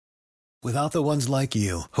Without the ones like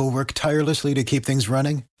you, who work tirelessly to keep things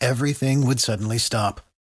running, everything would suddenly stop.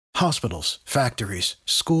 Hospitals, factories,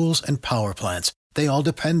 schools, and power plants, they all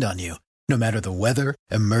depend on you. No matter the weather,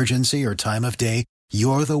 emergency, or time of day,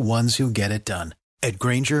 you're the ones who get it done. At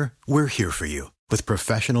Grainger, we're here for you with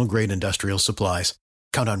professional-grade industrial supplies.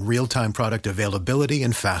 Count on real-time product availability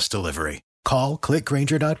and fast delivery. Call, click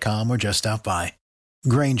Grainger.com, or just stop by.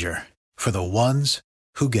 Grainger, for the ones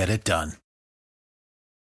who get it done.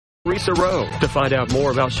 Theresa Rowe. To find out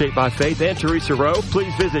more about Shaped by Faith and Theresa Rowe,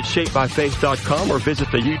 please visit shapedbyfaith.com or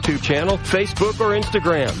visit the YouTube channel, Facebook, or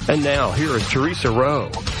Instagram. And now, here is Theresa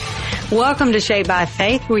Rowe. Welcome to Shaped by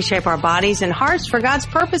Faith. We shape our bodies and hearts for God's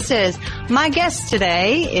purposes. My guest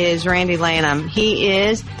today is Randy Lanham. He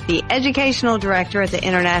is the educational director at the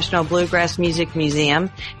International Bluegrass Music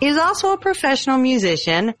Museum. He is also a professional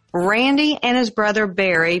musician. Randy and his brother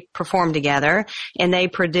Barry perform together, and they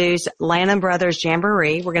produce Lanham Brothers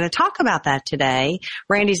Jamboree. We're going to talk about that today.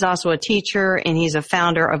 Randy's also a teacher, and he's a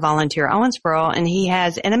founder of Volunteer Owensboro, and he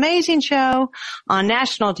has an amazing show on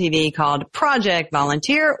national TV called Project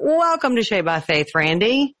Volunteer. Welcome to Shaped by Faith,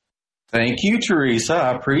 Randy. Thank you, Theresa.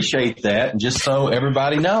 I appreciate that. And just so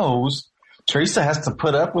everybody knows, Theresa has to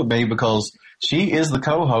put up with me because she is the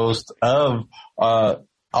co-host of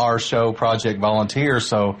our show, Project Volunteer.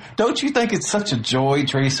 So don't you think it's such a joy,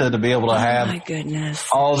 Theresa, to be able to have my goodness,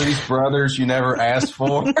 all these brothers you never asked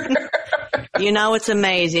for? You know, it's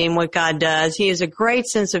amazing what God does. He has a great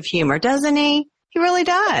sense of humor, doesn't he? He really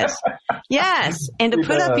does. Yes. And to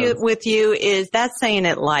put up with you that's saying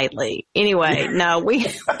it lightly. Anyway, no, we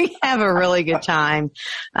have a really good time.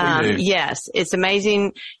 Yes, it's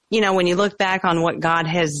amazing. You know, when you look back on what God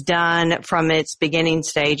has done from its beginning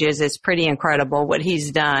stages, it's pretty incredible what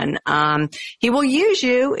he's done. He will use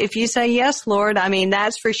you if you say, yes, Lord. I mean,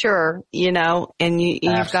 that's for sure, you know, and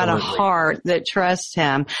you've got a heart that trusts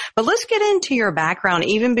him. But let's get into your background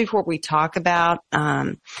even before we talk about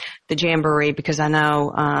the Jamboree, because I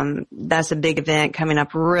know that's a big event coming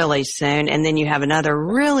up really soon. And then you have another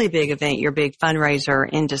really big event, your big fundraiser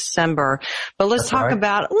in December. But let's talk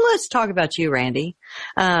about you, Randy.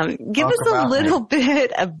 Give us a little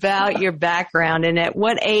bit about your background, and at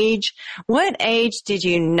what age did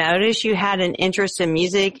you notice you had an interest in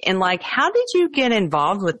music, and how did you get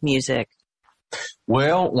involved with music?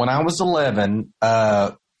 Well, when I was 11,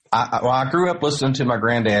 I grew up listening to my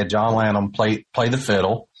granddad, John Lanham, play the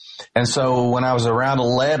fiddle. And so when I was around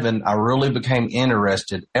 11, I really became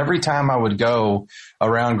interested. Every time I would go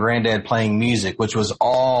around Granddad playing music, which was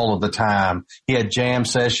all of the time, he had jam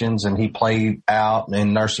sessions and he played out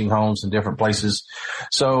in nursing homes and different places.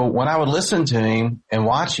 So when I would listen to him and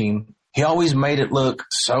watch him, he always made it look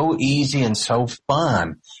so easy and so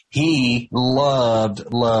fun. He loved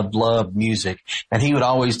music, and he would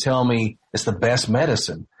always tell me it's the best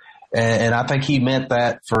medicine. And I think he meant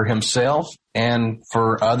that for himself and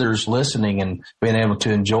for others listening and being able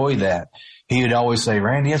to enjoy that. He would always say,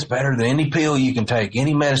 Randy, it's better than any pill you can take,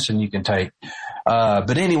 any medicine you can take.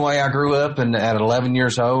 But anyway, I grew up, and at 11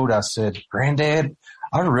 years old, I said, Granddad,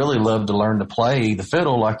 I'd really love to learn to play the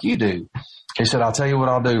fiddle like you do. He said, I'll tell you what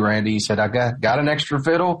I'll do, Randy. He said, I got an extra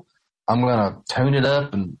fiddle. I'm going to tune it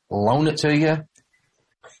up and loan it to you.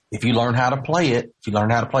 If you learn how to play it, if you learn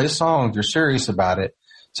how to play a song, if you're serious about it,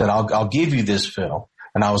 said, I'll give you this fiddle.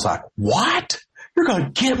 And I was like, what? You're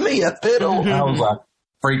going to give me a fiddle? And I was like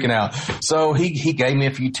freaking out. So he gave me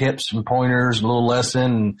a few tips and pointers, a little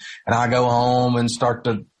lesson, and I go home and start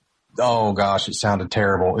to, oh gosh, it sounded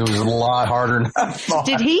terrible. It was a lot harder than I thought.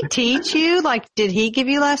 Did he teach you? Did he give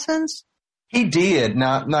you lessons? He did.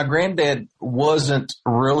 Now Granddad wasn't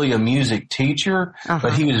really a music teacher,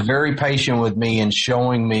 but he was very patient with me and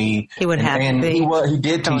showing me. He would have to be. He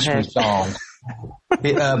did teach me songs.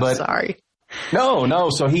 But sorry. No.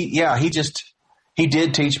 So he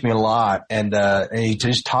did teach me a lot, and he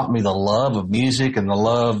just taught me the love of music and the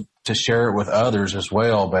love to share it with others as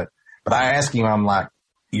well. But I asked him, I'm like,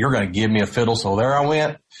 you're going to give me a fiddle. So there I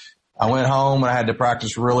went. I went home and I had to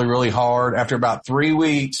practice really, really hard. After about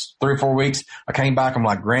 3 or 4 weeks, I came back. I'm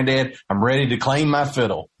like, Granddad, I'm ready to claim my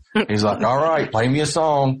fiddle. He's like, all right, play me a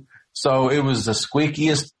song. So it was the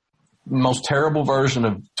squeakiest, most terrible version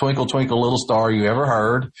of Twinkle, Twinkle, Little Star you ever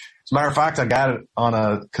heard. As a matter of fact, I got it on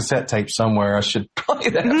a cassette tape somewhere. I should play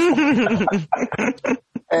that.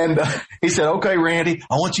 And he said, okay, Randy,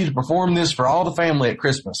 I want you to perform this for all the family at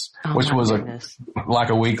Christmas, which was like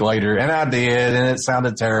a week later. And I did, and it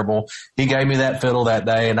sounded terrible. He gave me that fiddle that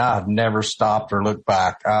day, and I've never stopped or looked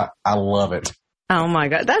back. I love it. Oh my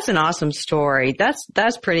God. That's an awesome story.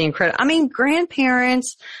 That's pretty incredible. I mean,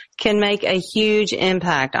 grandparents can make a huge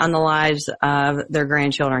impact on the lives of their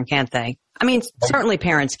grandchildren, can't they? I mean, certainly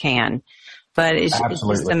parents can, but it's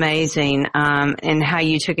just amazing, and how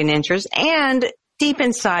you took an interest, and deep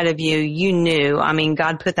inside of you, you knew, I mean,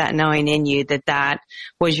 God put that knowing in you that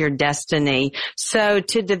was your destiny. So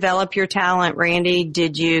to develop your talent, Randy,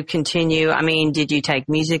 did you continue? I mean, did you take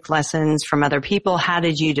music lessons from other people? How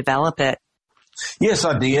did you develop it? Yes,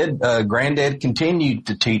 I did. Granddad continued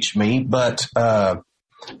to teach me, but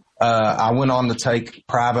I went on to take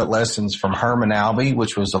private lessons from Herman Albee,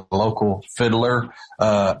 which was a local fiddler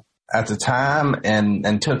at the time,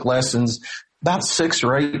 and took lessons about 6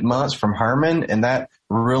 or 8 months from Herman, and that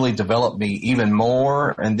really developed me even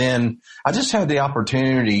more. And then I just had the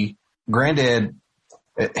opportunity. Granddad,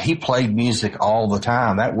 he played music all the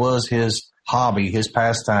time. That was his hobby, his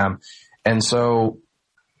pastime. And so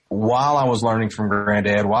while I was learning from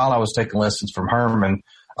Granddad, while I was taking lessons from Herman,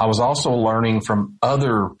 I was also learning from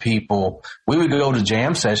other people. We would go to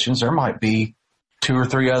jam sessions. There might be 2 or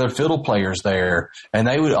 3 other fiddle players there, and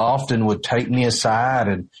they would take me aside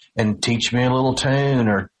and teach me a little tune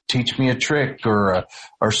or teach me a trick or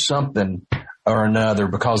something or another,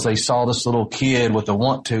 because they saw this little kid with a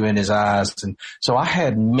want to in his eyes. And so I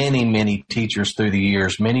had many, many teachers through the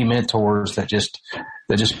years, many mentors that just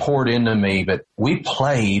poured into me, but we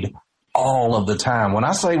played all of the time. When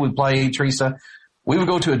I say we played, Theresa, we would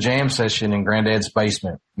go to a jam session in Granddad's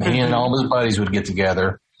basement. Me and all his buddies would get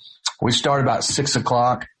together. We started about 6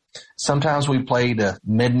 o'clock. Sometimes we played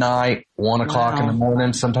midnight, 1 o'clock in the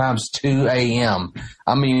morning, sometimes 2 a.m.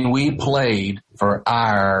 I mean, we played for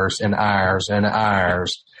hours and hours and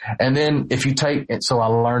hours. And then if you take it, so I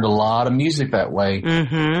learned a lot of music that way.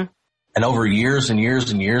 Mm-hmm. And over years and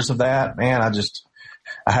years and years of that, man,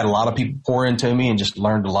 I had a lot of people pour into me and just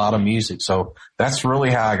learned a lot of music. So that's really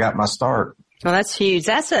how I got my start. Well, that's huge.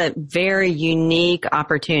 That's a very unique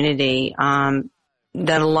opportunity,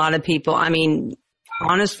 that a lot of people, I mean,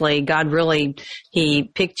 honestly, God really, He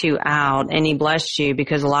picked you out and He blessed you,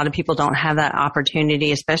 because a lot of people don't have that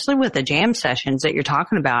opportunity, especially with the jam sessions that you're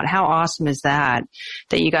talking about. How awesome is that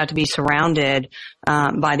you got to be surrounded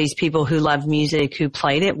by these people who loved music, who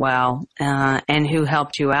played it well, and who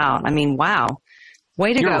helped you out. I mean, wow.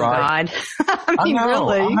 Way to go, right. God. I mean,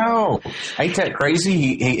 really. I know. Ain't that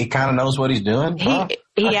crazy? He kind of knows what he's doing.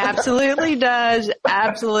 He absolutely does.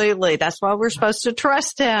 Absolutely. That's why we're supposed to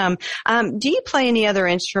trust Him. Do you play any other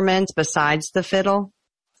instruments besides the fiddle?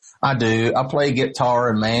 I do. I play guitar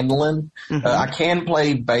and mandolin. Mm-hmm. I can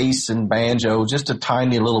play bass and banjo just a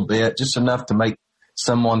tiny little bit, just enough to make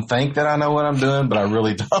someone think that I know what I'm doing, but I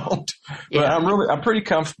really don't. Yeah. But I'm pretty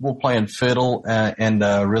comfortable playing fiddle and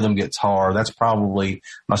rhythm guitar. That's probably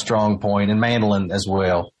my strong point, and mandolin as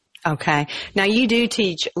well. Okay. Now you do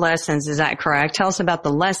teach lessons, is that correct? Tell us about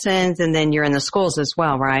the lessons, and then you're in the schools as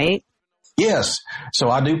well, right? Yes. So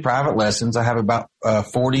I do private lessons. I have about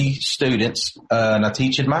 40 students, and I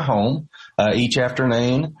teach in my home each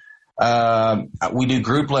afternoon. We do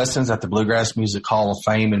group lessons at the Bluegrass Music Hall of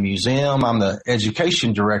Fame and Museum. I'm the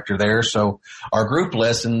education director there. So our group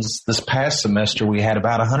lessons this past semester, we had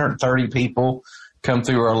about 130 people come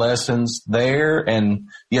through our lessons there. And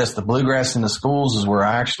yes, the Bluegrass in the schools is where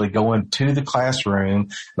I actually go into the classroom,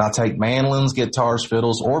 and I take mandolins, guitars,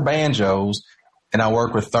 fiddles, or banjos, and I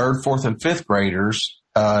work with 3rd, 4th, and 5th graders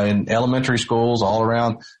in elementary schools all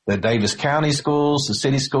around the Davis County schools, the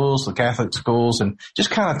city schools, the Catholic schools, and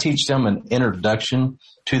just kind of teach them an introduction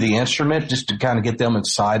to the instrument, just to kind of get them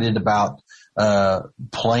excited about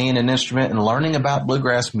playing an instrument and learning about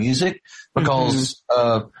bluegrass music, because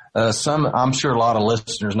some, I'm sure a lot of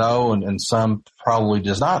listeners know, and some probably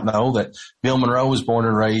does not know, that Bill Monroe was born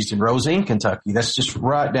and raised in Rosine, Kentucky. That's just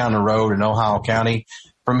right down the road in Ohio County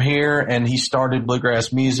from here, and he started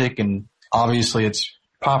bluegrass music, and obviously it's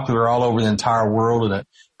popular all over the entire world, and it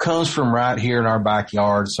comes from right here in our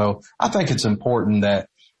backyard. So I think it's important that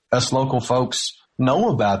us local folks know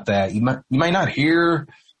about that. You may not hear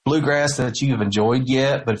bluegrass that you've enjoyed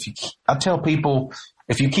yet, but I tell people,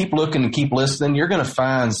 if you keep looking and keep listening, you're going to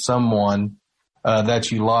find someone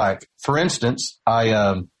that you like. For instance,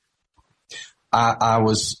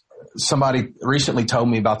 somebody recently told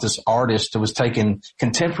me about this artist who was taking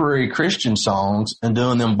contemporary Christian songs and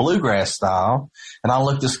doing them bluegrass style. And I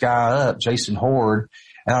looked this guy up, Jason Horde,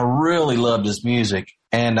 and I really loved his music.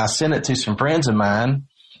 And I sent it to some friends of mine,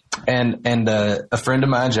 and a friend of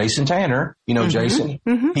mine, Jason Tanner, you know, Jason,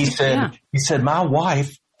 he said, my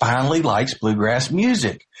wife finally likes bluegrass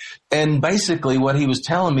music. And basically what he was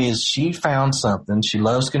telling me is she found something. She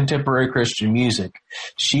loves contemporary Christian music.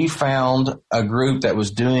 She found a group that was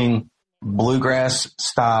doing bluegrass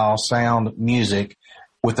style sound music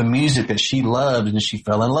with the music that she loved, and she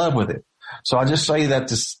fell in love with it. So I just say that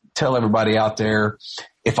to tell everybody out there,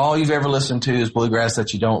 if all you've ever listened to is bluegrass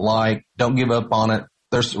that you don't like, don't give up on it.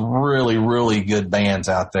 There's really, really good bands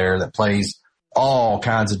out there that plays all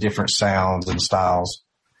kinds of different sounds and styles.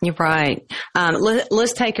 You're right.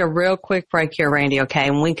 Let's take a real quick break here, Randy, okay?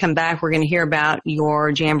 When we come back, we're going to hear about your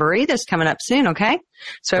Jamboree that's coming up soon, okay?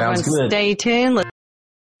 So everyone stay tuned.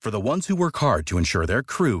 For the ones who work hard to ensure their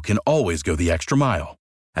crew can always go the extra mile,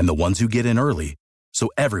 and the ones who get in early so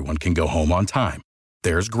everyone can go home on time,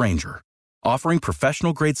 there's Grainger, offering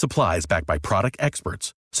professional-grade supplies backed by product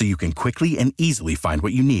experts so you can quickly and easily find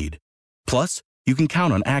what you need. Plus, you can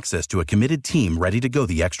count on access to a committed team ready to go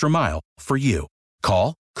the extra mile for you.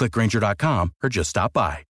 Call, click Grainger.com, or just stop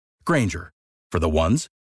by. Grainger, for the ones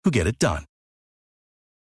who get it done.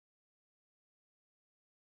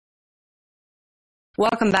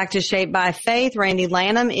 Welcome back to Shaped by Faith. Randy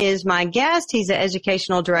Lanham is my guest. He's the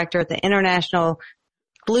educational director at the International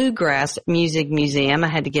Bluegrass Music Museum. I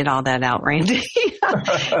had to get all that out, Randy.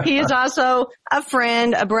 He is also a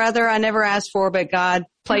friend, a brother I never asked for, but God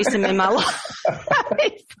placed him in my life.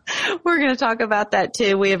 We're going to talk about that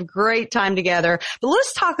too. We have a great time together. But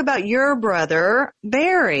let's talk about your brother,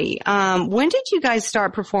 Barry. When did you guys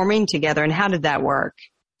start performing together, and how did that work?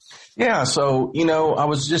 Yeah, so, I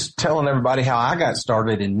was just telling everybody how I got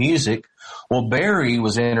started in music. Well, Barry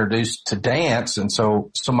was introduced to dance, and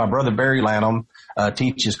so my brother Barry Lanham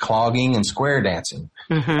teaches clogging and square dancing.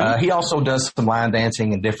 Mm-hmm. He also does some line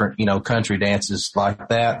dancing and different, country dances like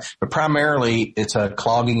that. But primarily, it's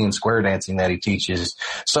clogging and square dancing that he teaches.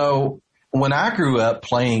 So when I grew up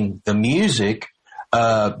playing the music,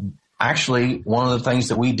 actually, one of the things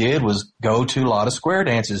that we did was go to a lot of square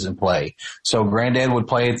dances and play. So Granddad would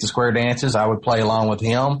play at the square dances. I would play along with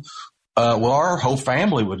him. Well, our whole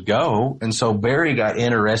family would go. And so Barry got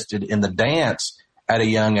interested in the dance at a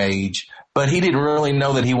young age, but he didn't really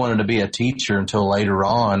know that he wanted to be a teacher until later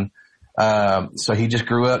on. So he just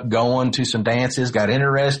grew up going to some dances, got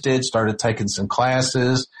interested, started taking some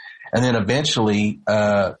classes, and then eventually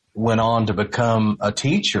went on to become a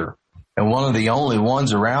teacher. And one of the only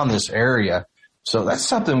ones around this area. So that's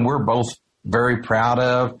something we're both very proud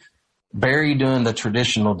of. Barry doing the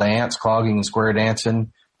traditional dance, clogging and square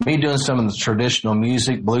dancing. Me doing some of the traditional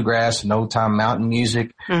music, bluegrass and old-time mountain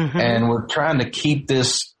music. Mm-hmm. And we're trying to keep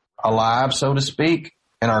this alive, so to speak.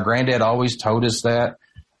 And our granddad always told us that.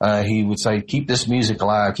 He would say, keep this music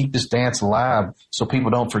alive, keep this dance alive so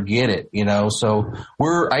people don't forget it, So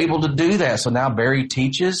we're able to do that. So now Barry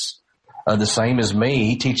teaches. The same as me.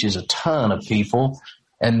 He teaches a ton of people.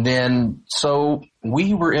 And then, so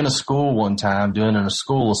we were in a school one time doing a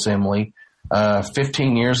school assembly,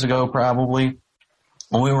 15 years ago probably.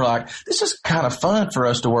 And we were like, this is kind of fun for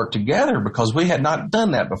us to work together because we had not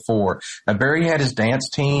done that before. Now Barry had his dance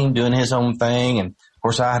team doing his own thing. And of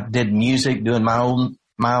course I did music doing my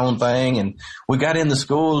own thing. And we got in the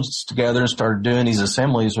schools together and started doing these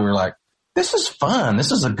assemblies. We were like, this is fun.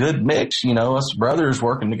 This is a good mix, us brothers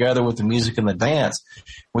working together with the music and the dance.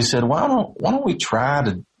 We said, why don't we try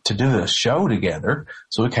to do a show together?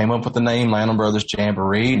 So we came up with the name Lanham Brothers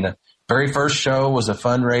Jamboree. And the very first show was a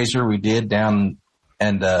fundraiser we did down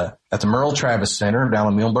and at the Merle Travis Center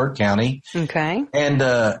down in Muhlenberg County. Okay. And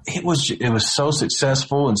it was so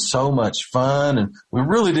successful and so much fun. And we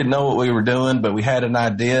really didn't know what we were doing, but we had an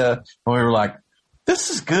idea and we were like,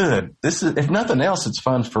 this is good. This is, if nothing else, it's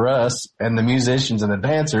fun for us and the musicians and the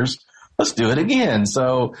dancers. Let's do it again.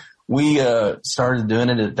 So we started doing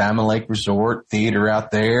it at Diamond Lake Resort Theater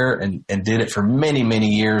out there and did it for many, many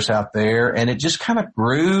years out there. And it just kind of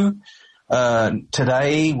grew.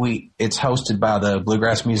 Today it's hosted by the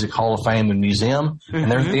Bluegrass Music Hall of Fame and Museum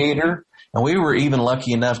and their theater. And we were even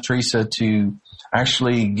lucky enough, Theresa, to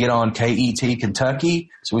actually get on KET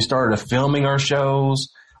Kentucky. So we started filming our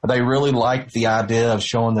shows. They really liked the idea of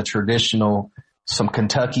showing some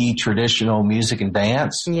Kentucky traditional music and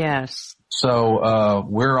dance. Yes. So,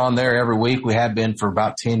 we're on there every week. We have been for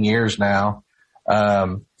about 10 years now.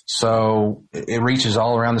 So it reaches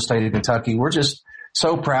all around the state of Kentucky. We're just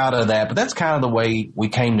so proud of that. But that's kind of the way we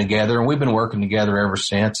came together, and we've been working together ever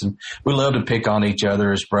since. And we love to pick on each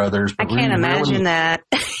other as brothers. But I can't imagine that.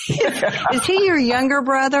 Is he your younger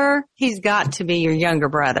brother? He's got to be your younger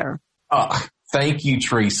brother. Thank you,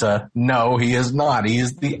 Theresa. No, he is not. He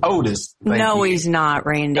is the oldest. No, he's not,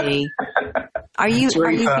 Randy. Are you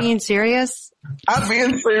being serious? I'm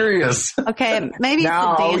being serious. Okay, maybe it's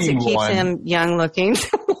the dance that keeps him young looking.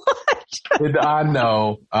 I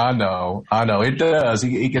know. It does.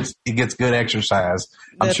 He gets good exercise.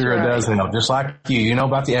 I'm sure it does help. Just like you know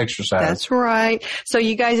about the exercise. That's right. So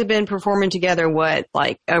you guys have been performing together, what,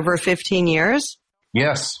 like over 15 years?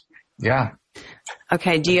 Yes. Yeah.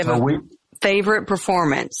 Okay. Do you have favorite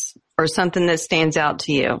performance or something that stands out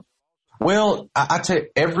to you? Well, I tell you,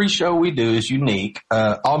 every show we do is unique.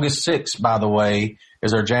 August 6th, by the way,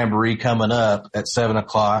 is our Jamboree coming up at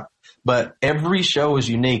 7:00. But every show is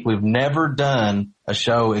unique. We've never done a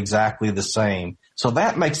show exactly the same. So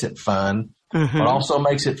that makes it fun. Mm-hmm. What also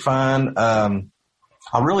makes it fun,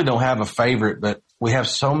 I really don't have a favorite, but we have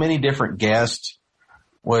so many different guests.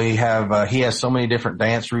 We have, he has so many different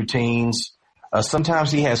dance routines.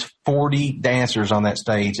 Sometimes he has 40 dancers on that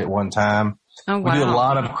stage at one time. Oh, wow. We do a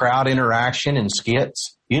lot of crowd interaction and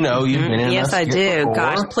skits. You know, you've been in Yes, I do. Before.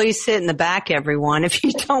 Gosh, please sit in the back, everyone, if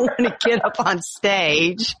you don't want to get up on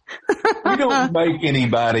stage. We don't make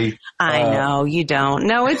anybody. I know you don't.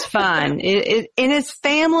 No, it's fun. And it's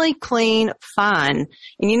family, clean fun.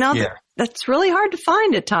 And you know, that's really hard to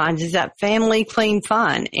find at times, is that family, clean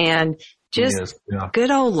fun and just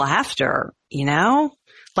good old laughter, you know?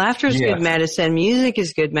 Laughter is good medicine. Music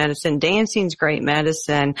is good medicine. Dancing is great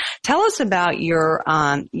medicine. Tell us about your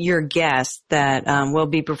guests that will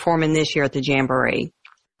be performing this year at the Jamboree.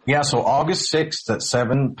 Yeah, so August 6th at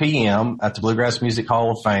 7 p.m. at the Bluegrass Music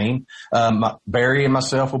Hall of Fame. Barry and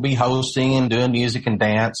myself will be hosting and doing music and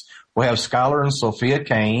dance. We have Skylar and Sophia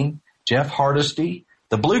Kane, Jeff Hardesty,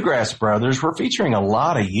 the Bluegrass Brothers. We're featuring a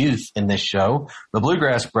lot of youth in this show. The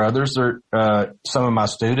Bluegrass Brothers are some of my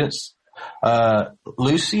students.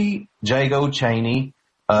 Lucy Jago Cheney,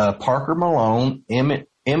 Parker Malone,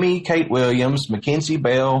 Emmy Kate Williams, Mackenzie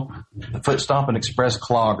Bell, the Foot Stomping Express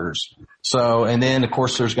Cloggers. So, and then of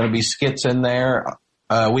course there's going to be skits in there.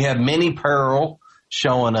 We have Minnie Pearl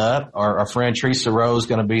showing up. Our friend Theresa Rowe is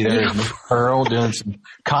going to be there as Miss Pearl doing some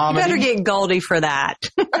comedy. You better get Goldie for that.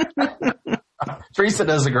 Theresa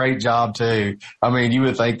does a great job too. I mean, you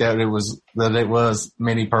would think that it was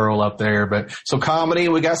Minnie Pearl up there, but so comedy,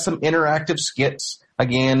 we got some interactive skits.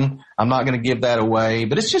 Again, I'm not going to give that away,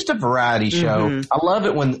 but it's just a variety show. Mm-hmm. I love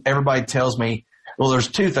it when everybody tells me, well, there's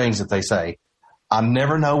two things that they say. I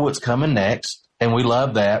never know what's coming next. And we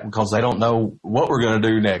love that because they don't know what we're going to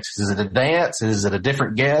do next. Is it a dance? Is it a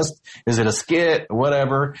different guest? Is it a skit?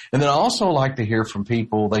 Whatever. And then I also like to hear from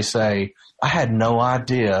people. They say, I had no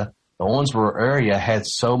idea the Owensboro area had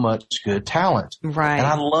so much good talent. Right. And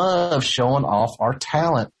I love showing off our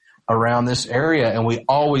talent around this area. And we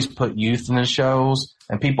always put youth in the shows,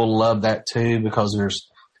 and people love that too because there's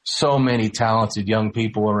so many talented young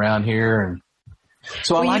people around here. And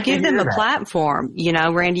so I like you give them a platform, you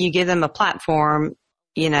know, Randy, you give them a platform,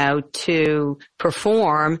 you know, to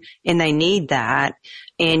perform, and they need that.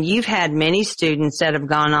 And you've had many students that have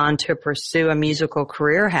gone on to pursue a musical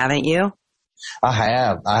career, haven't you? I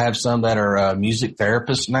have some that are music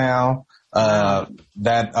therapists now.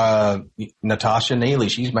 Natasha Neely,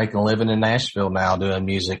 she's making a living in Nashville now doing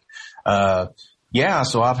music. So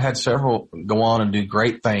I've had several go on and do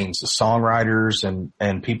great things, the songwriters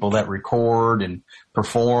and people that record and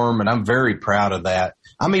perform, and I'm very proud of that.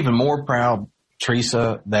 I'm even more proud,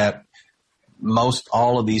 Theresa, that most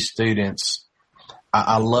all of these students,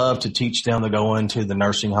 I love to teach them to go into the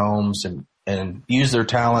nursing homes and use their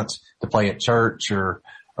talents to play at church or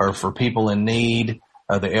for people in need,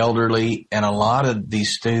 the elderly. And a lot of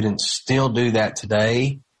these students still do that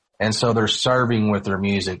today. And so they're serving with their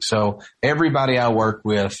music. So everybody I work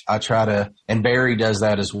with, I try to, and Barry does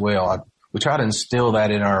that as well. We try to instill that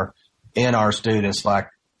in our students. Like,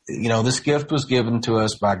 you know, this gift was given to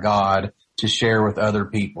us by God to share with other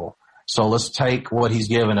people. So let's take what he's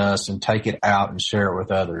given us and take it out and share it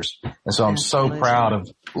with others. And so I'm so proud of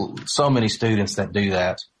so many students that do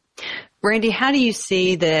that. Randy, how do you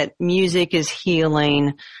see that music is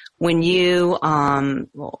healing when you,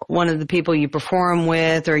 one of the people you perform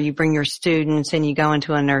with, or you bring your students and you go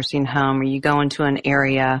into a nursing home or you go into an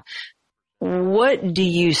area? What do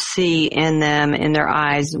you see in them, in their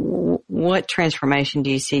eyes? What transformation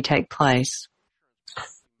do you see take place?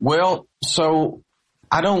 Well, so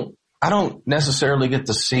I don't necessarily get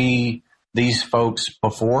to see these folks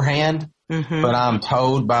beforehand, but I'm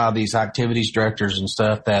told by these activities directors and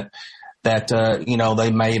stuff that you know,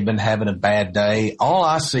 they may have been having a bad day. All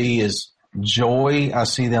I see is joy. I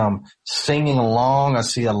see them singing along. I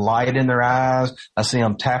see a light in their eyes. I see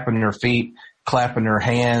them tapping their feet, clapping their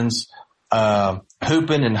hands,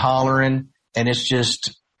 hooping and hollering. And it's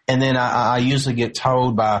just, and then I usually get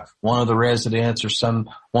told by one of the residents or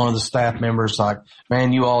one of the staff members, like,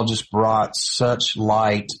 man, you all just brought such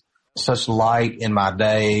light in my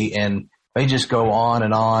day. And they just go on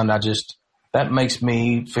and on. That makes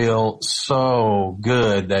me feel so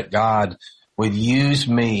good that God would use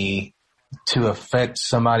me to affect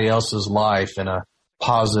somebody else's life in a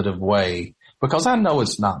positive way. because I know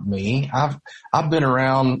it's not me. I've been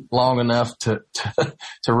around long enough to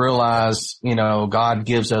realize, God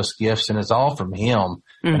gives us gifts and it's all from him.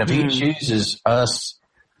 Mm-hmm. And if he chooses us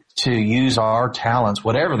to use our talents,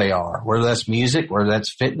 whatever they are, whether that's music, whether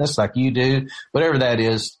that's fitness like you do, whatever that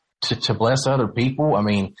is, to bless other people. I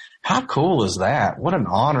mean, how cool is that? What an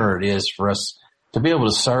honor it is for us to be able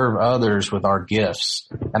to serve others with our gifts.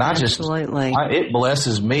 And it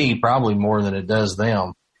blesses me probably more than it does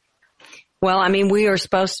them. Well, I mean, we are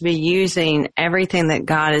supposed to be using everything that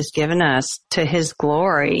God has given us to his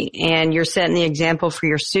glory. And you're setting the example for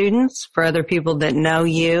your students, for other people that know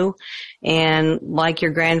you. And like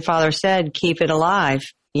your grandfather said, keep it alive,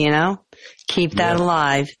 keep that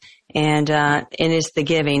alive. And it's the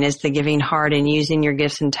giving heart and using your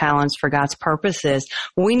gifts and talents for God's purposes.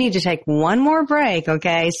 We need to take one more break.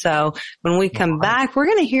 Okay. So when we come back, we're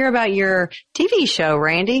going to hear about your TV show,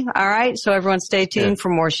 Randy. All right. So everyone stay tuned for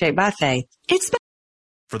more Shaped by Faith.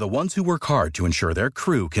 For the ones who work hard to ensure their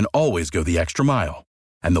crew can always go the extra mile,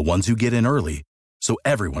 and the ones who get in early so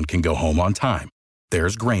everyone can go home on time,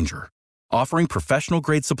 there's Grainger, offering professional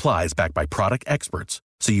grade supplies backed by product experts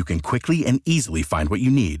so you can quickly and easily find what you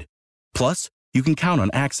need. Plus, you can count on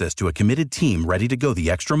access to a committed team ready to go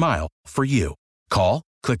the extra mile for you. Call,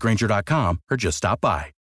 click Grainger.com, or just stop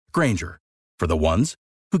by. Grainger, for the ones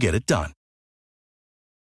who get it done.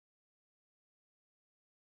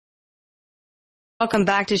 Welcome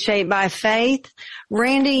back to Shaped by Faith.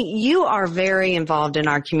 Randy, you are very involved in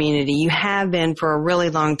our community. You have been for a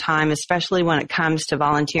really long time, especially when it comes to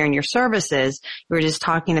volunteering your services. You were just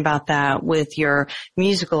talking about that with your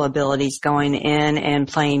musical abilities, going in and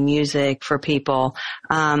playing music for people.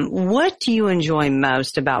 What do you enjoy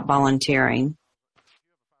most about volunteering?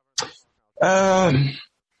 I'm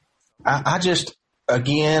going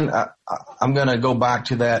to go back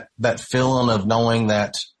to that feeling of knowing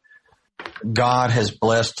that God has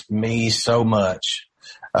blessed me so much,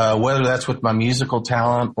 whether that's with my musical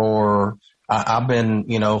talent or I've been,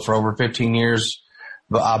 for over 15 years,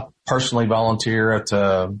 I personally volunteer at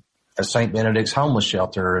St. Benedict's homeless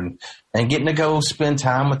shelter and getting to go spend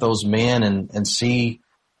time with those men and see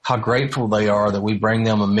how grateful they are that we bring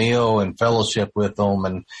them a meal and fellowship with them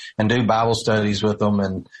and do Bible studies with them.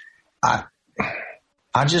 And I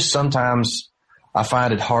just sometimes I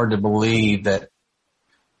find it hard to believe that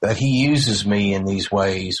he uses me in these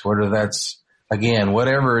ways, whether that's, again,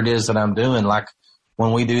 whatever it is that I'm doing. Like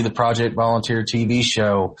when we do the Project Volunteer TV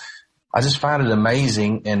show, I just find it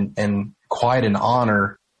amazing and quite an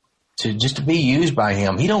honor to be used by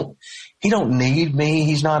him. He don't need me.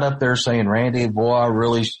 He's not up there saying, Randy, boy, I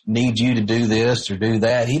really need you to do this or do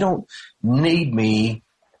that. He don't need me.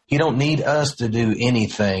 He don't need us to do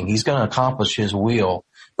anything. He's going to accomplish his will.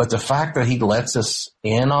 But the fact that he lets us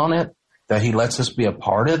in on it, that he lets us be a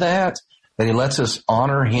part of that he lets us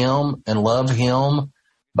honor him and love him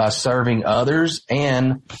by serving others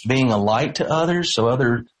and being a light to others so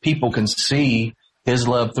other people can see his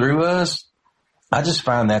love through us. I just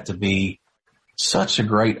find that to be such a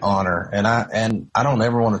great honor. And I don't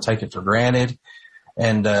ever want to take it for granted.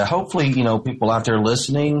 And, hopefully, people out there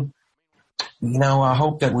listening, I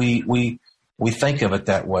hope that we think of it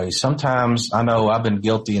that way. Sometimes I know I've been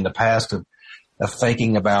guilty in the past of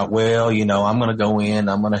thinking about, well, I'm going to go in,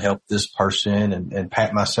 I'm going to help this person and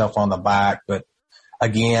pat myself on the back. But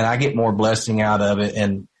again, I get more blessing out of it.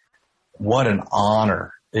 And what an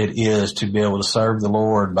honor it is to be able to serve the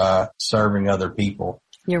Lord by serving other people.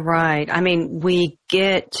 You're right. I mean, we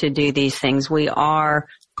get to do these things. We are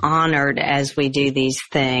honored as we do these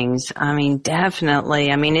things. I mean,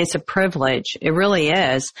 definitely. I mean, it's a privilege. It really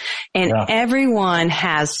is. And everyone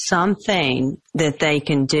has something that they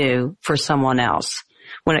can do for someone else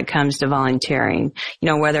when it comes to volunteering.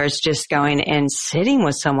 Whether it's just going and sitting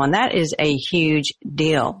with someone, that is a huge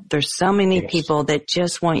deal. There's so many people that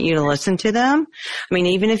just want you to listen to them. I mean,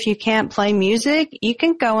 even if you can't play music, you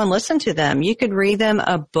can go and listen to them. You could read them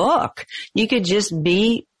a book. You could just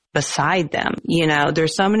be beside them.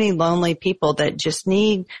 There's so many lonely people that just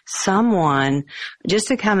need someone just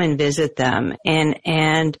to come and visit them. And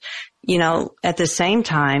at the same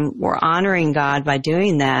time, we're honoring God by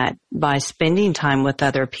doing that, by spending time with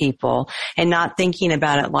other people and not thinking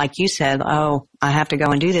about it like you said, oh, I have to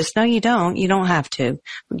go and do this. No, you don't. You don't have to.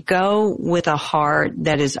 Go with a heart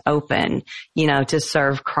that is open, to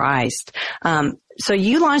serve Christ. So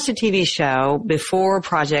you launched a TV show before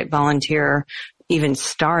Project Volunteer even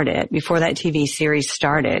started, before that TV series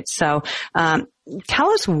started. So tell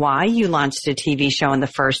us why you launched a TV show in the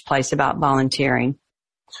first place about volunteering.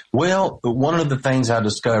 Well, one of the things I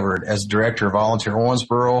discovered as director of Volunteer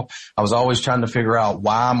Owensboro, I was always trying to figure out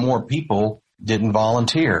why more people didn't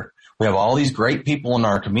volunteer. We have all these great people in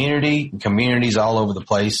our community, communities all over the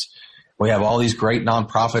place. We have all these great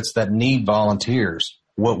nonprofits that need volunteers.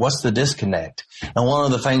 What's the disconnect? And one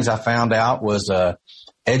of the things I found out was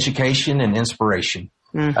education and inspiration.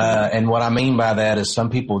 Mm-hmm. And what I mean by that is some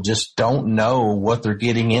people just don't know what they're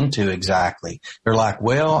getting into exactly. They're like,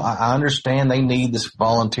 well, I understand they need this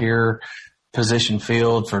volunteer position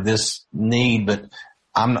filled for this need, but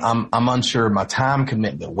I'm unsure of my time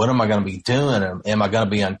commitment. What am I going to be doing? Am I going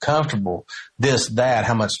to be uncomfortable? This, that,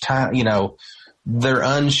 how much time, they're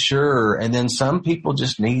unsure. And then some people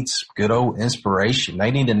just need good old inspiration.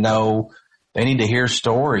 They need to know, they need to hear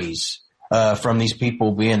stories from these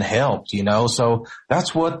people being helped, So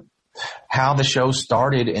that's how the show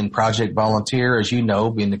started in Project Volunteer, as you know,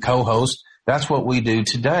 being the co-host. That's what we do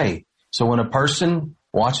today. So when a person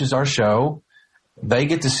watches our show, they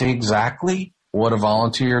get to see exactly what a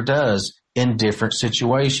volunteer does in different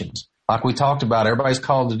situations. Like we talked about, everybody's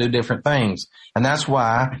called to do different things. And that's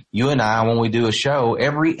why you and I, when we do a show,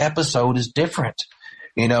 every episode is different.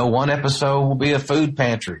 One episode will be a food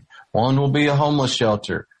pantry. One will be a homeless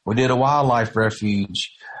shelter. We did a wildlife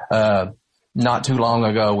refuge not too long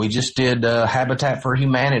ago. We just did Habitat for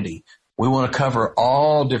Humanity. We want to cover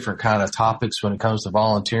all different kind of topics when it comes to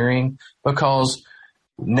volunteering, because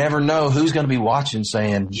you never know who's going to be watching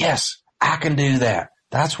saying, yes, I can do that.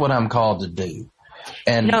 That's what I'm called to do.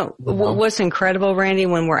 And what's incredible, Randy,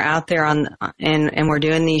 when we're out there and we're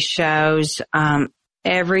doing these shows,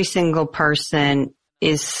 every single person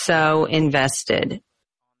is so invested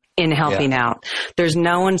in helping out. There's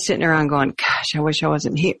no one sitting around going, gosh, I wish I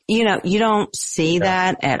wasn't here. You don't see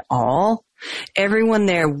that at all. Everyone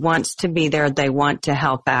there wants to be there. They want to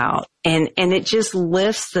help out. And it just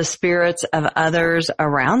lifts the spirits of others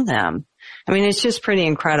around them. I mean, it's just pretty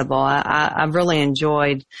incredible. I've really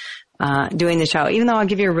enjoyed doing the show, even though I'll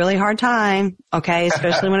give you a really hard time, okay,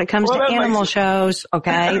 especially when it comes to animal shows,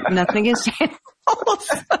 okay? Nothing against animals.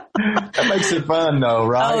 That makes it fun, though,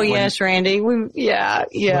 right? Oh, yes, Randy. You make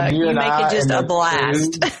it just a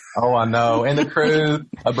blast. Crew, oh, I know. And the crew,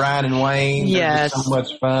 Brian and Wayne, yes, so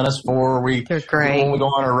much fun. Us four, they're great. When we go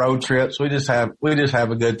on our road trips, we just have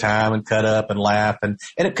a good time and cut up and laugh, and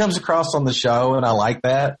it comes across on the show, and I like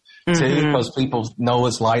that too, because people know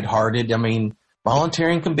it's lighthearted. I mean,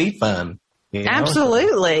 volunteering can be fun.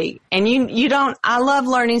 Absolutely. And I love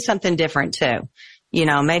learning something different too.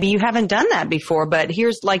 Maybe you haven't done that before, but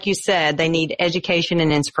here's, like you said, they need education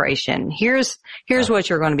and inspiration. Here's what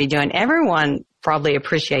you're going to be doing. Everyone probably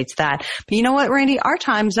appreciates that. But you know what, Randy? Our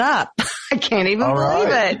time's up. I can't even believe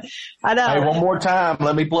it. I know. Hey, one more time.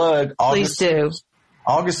 Let me plug. Please do.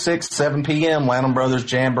 August 6th, 7 p.m., Lanham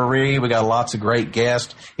Brothers Jamboree. We got lots of great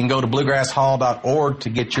guests. You can go to bluegrasshall.org to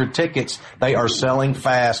get your tickets. They are selling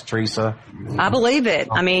fast, Theresa. I believe it.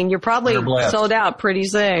 I mean, you're probably sold out pretty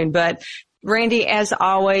soon. But, Randy, as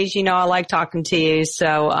always, I like talking to you.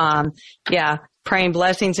 So, praying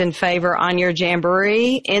blessings and favor on your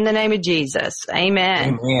Jamboree in the name of Jesus.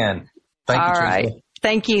 Amen. Amen. Thank you, All Theresa. right.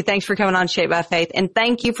 Thank you. Thanks for coming on Shaped by Faith. And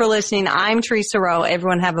thank you for listening. I'm Theresa Rowe.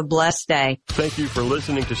 Everyone have a blessed day. Thank you for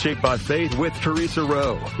listening to Shaped by Faith with Theresa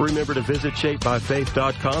Rowe. Remember to visit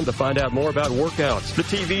shapedbyfaith.com to find out more about workouts, the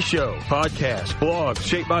TV show, podcasts, blogs,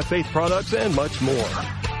 Shaped by Faith products, and much more.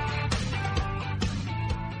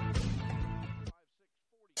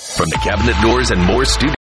 From the Cabinet Doors and More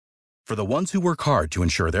Studios. For the ones who work hard to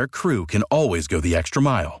ensure their crew can always go the extra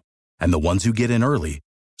mile, and the ones who get in early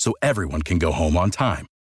so everyone can go home on time,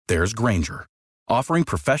 there's Grainger, offering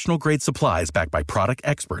professional-grade supplies backed by product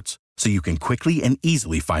experts so you can quickly and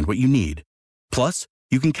easily find what you need. Plus,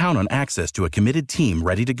 you can count on access to a committed team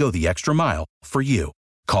ready to go the extra mile for you.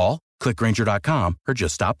 Call, click Grainger.com, or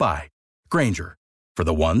just stop by. Grainger, for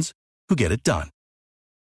the ones who get it done.